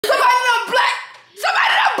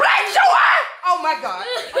my God.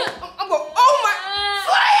 I'm going, oh my,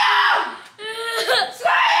 Slam!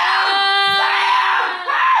 Slam! Slam!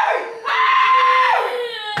 Hurry! Hurry!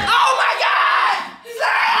 Oh my God!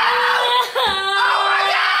 Slam! Oh my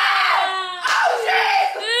God! Oh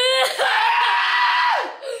Jesus!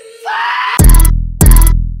 Slam!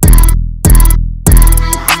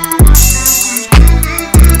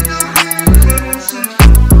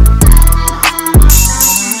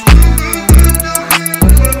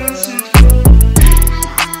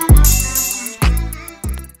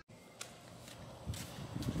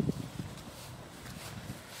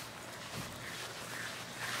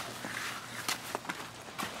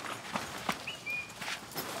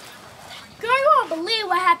 Believe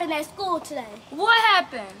what happened at school today. What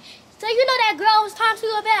happened? So you know that girl I was talking to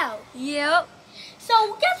you about? Yep.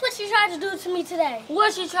 So guess what she tried to do to me today?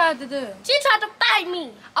 What she tried to do? She tried to fight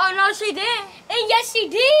me. Oh, no, she didn't. And yes, she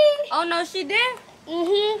did. Oh, no, she didn't.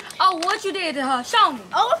 Mm-hmm. Oh, what you did to her? Show me.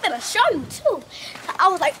 Oh, I'm finna show you, too. I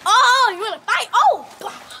was like, oh, you wanna fight? Oh,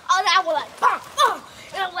 and I was like,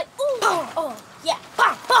 and I was like, ooh, yeah,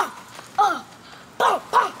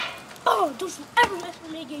 do some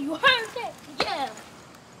everything, nigga. You heard that? Yeah.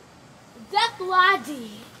 That's what I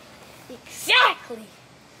did. Exactly.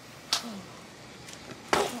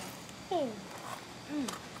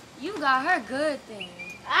 You got her good thing.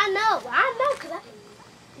 I know, cause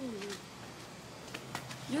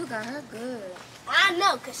You got her good. I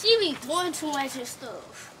know, cause she be doing too much and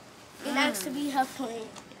stuff. And that's to be her friend.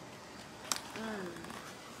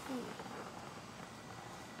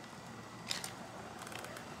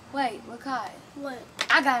 Wait, Rakai. What?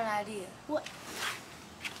 I got an idea. What?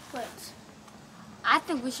 I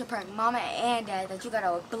think we should prank Mama and Dad that you got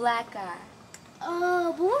a black eye.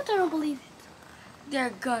 But what if they don't believe it? They're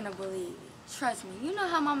gonna believe it. Trust me. You know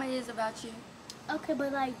how Mama is about you. Okay,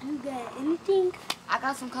 but like, do you got anything? I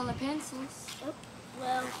got some colored pencils. Oh,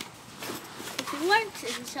 well, if it works,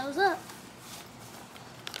 if it shows up.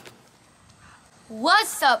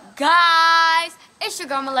 What's up, guys? It's your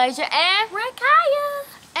girl Malaysia and Rakaya.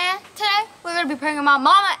 And today we're gonna be pranking my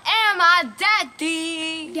mama and my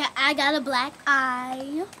daddy. Yeah, I got a black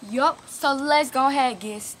eye. Yup. So let's go ahead and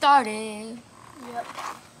get started. Yep.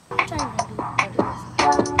 It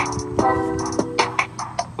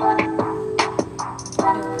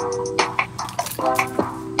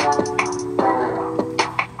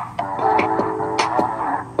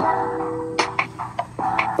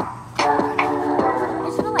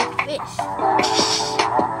smells like fish.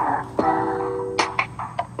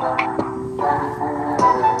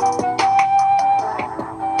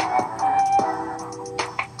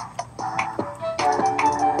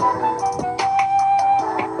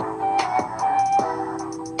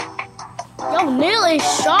 Yo, nail is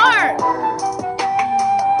sharp.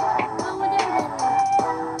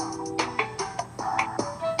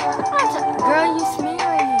 Girl, you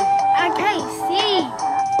smearing it. I can't see.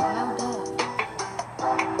 No duh.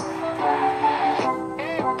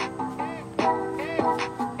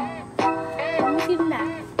 Let me see the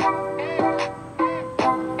knife.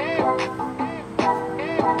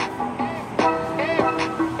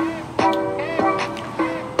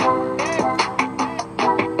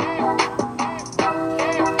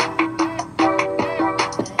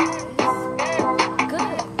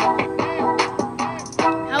 Good.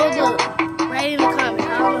 How it look? Write in the comments. I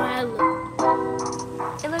don't know how it look.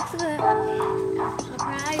 It looks good. I'm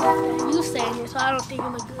surprised that you saying it, so I don't think it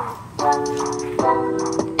look good.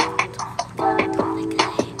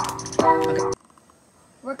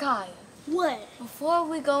 Rakaya, What? before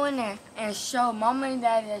we go in there and show Mama and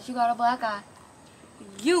Daddy that you got a black eye,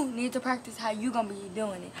 you need to practice how you gonna be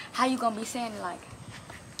doing it. How you gonna be saying it like.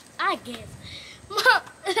 I guess. Mom,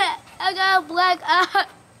 I got a black eye.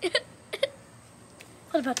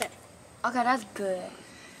 What about that? Okay, that's good.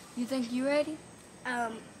 You think you ready?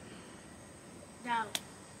 No.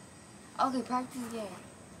 Okay, practice again.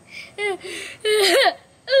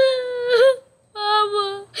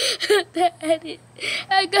 Mama, Daddy,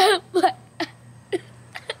 I got a black eye.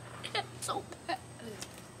 So bad.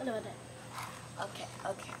 What about that? Okay.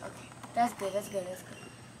 That's good.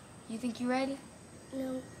 You think you ready?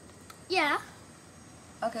 No. Yeah.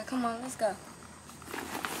 Okay, come on, let's go.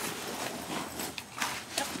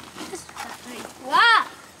 Wow.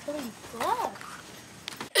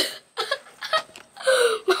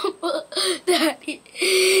 Mama, Daddy,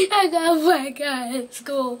 I got a black eye at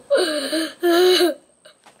school. How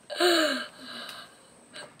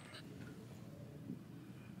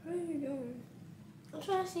are you doing? I'm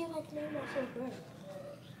trying to see if I can name myself right.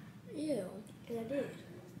 Ew. And I did.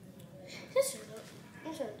 Just shut up.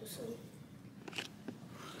 I'm trying to do something.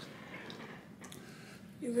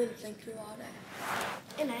 You really think you're all that?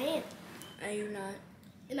 And I am. And you not?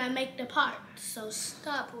 And I make the part. So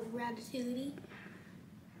stop with Ratatouille.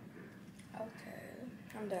 Okay,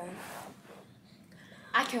 I'm done.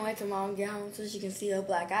 I can't wait till Mom get home so she can see her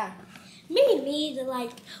black eye. Me neither.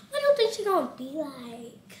 Like, what do you think she gonna be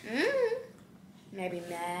like? Maybe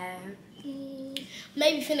mad.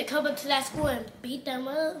 Maybe finna come up to that school and beat them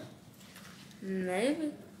up.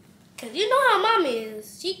 Maybe. Cause you know how Mama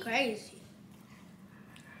is. She crazy.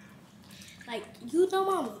 Like, you know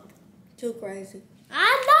Mama. Too crazy.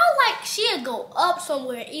 I know, like, she'll go up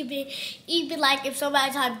somewhere, even like if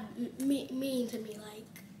somebody tried mean to me,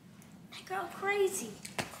 like, that girl crazy.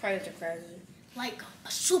 Crazy. Like,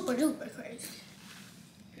 super duper crazy.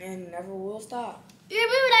 And never will stop. You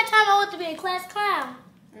remember that time I went to be a class clown?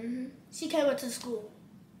 She came up to the school.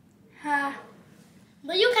 Huh?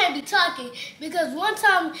 But you can't be talking because one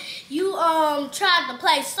time you tried to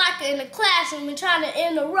play soccer in the classroom and trying to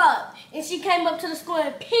interrupt, and she came up to the school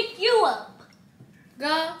and picked you up.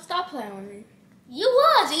 Girl, stop playing with me. You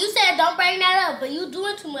was, and you said don't bring that up, but you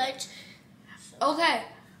doing too much. Okay,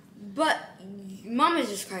 but Mama's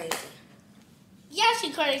just crazy. Yeah,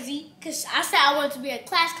 she crazy. Cause I said I wanted to be a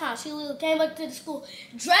class clown. She literally came up to the school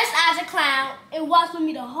dressed as a clown and walked with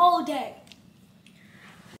me the whole day.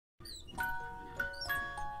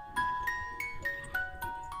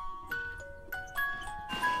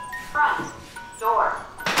 Front door.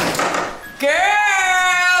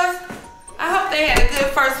 Girls, I hope they had a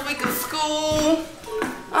good first week of school.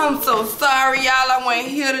 I'm so sorry, y'all. I wasn't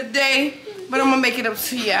here today, but I'm gonna make it up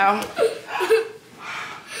to y'all.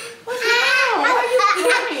 What's wrong? Why are you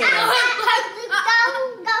crying?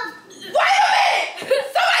 Wait a minute!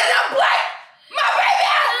 Somebody done black my baby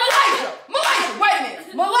ass Malaysia! Wait a minute.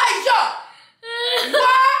 Malaysia!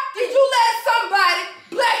 Why did you let somebody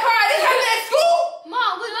black her out in that school?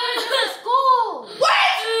 Mom, we're going to different schools. What?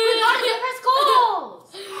 We're going to different schools.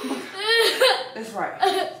 That's right.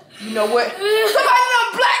 You know what? Somebody done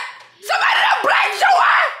black your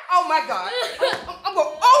eye! Oh my God. I'm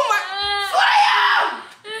going, oh my, Slam!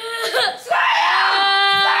 Slam!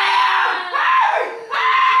 Hurry!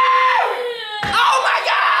 Oh my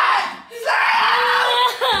God!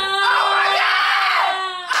 Slam! Oh my God!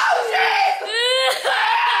 Oh jeez!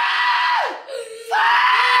 Slam!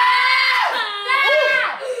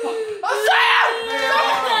 Oh Slam!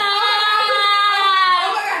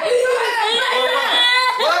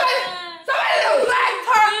 Somebody done blacked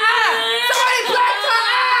her eye! Somebody blacked her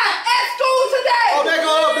eye at school today! Oh, they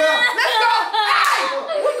go up there. Let's go! Hey!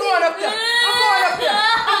 We're going up there! I'm going up there!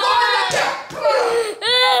 I'm going up there! Come on!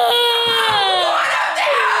 We're going up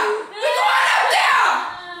there! We're going up there!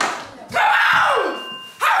 Come on!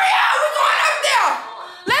 Hurry up! We're going up there!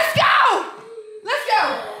 Let's go! Let's go!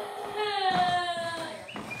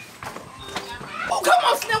 Oh, come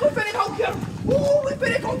on, Snell! We finna go get him! Ooh, we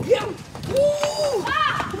finna go get him! Ooh!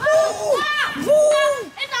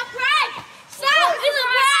 It's a prank! Stop! It's a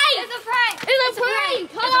prank! It's a prank! It's a prank!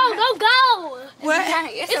 Hold on, don't go! What?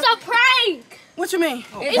 It's a prank! What you mean?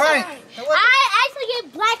 It's Prank. I actually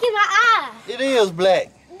get black in my eye. It is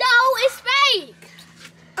black. No, it's fake.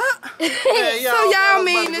 Yeah, So y'all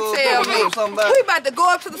mean about to go tell whoop me somebody. we about to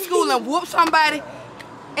go up to the school and whoop somebody,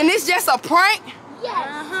 and it's just a prank?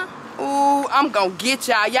 Yes. Ooh, I'm gonna get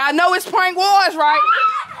y'all. Y'all know it's prank wars, right?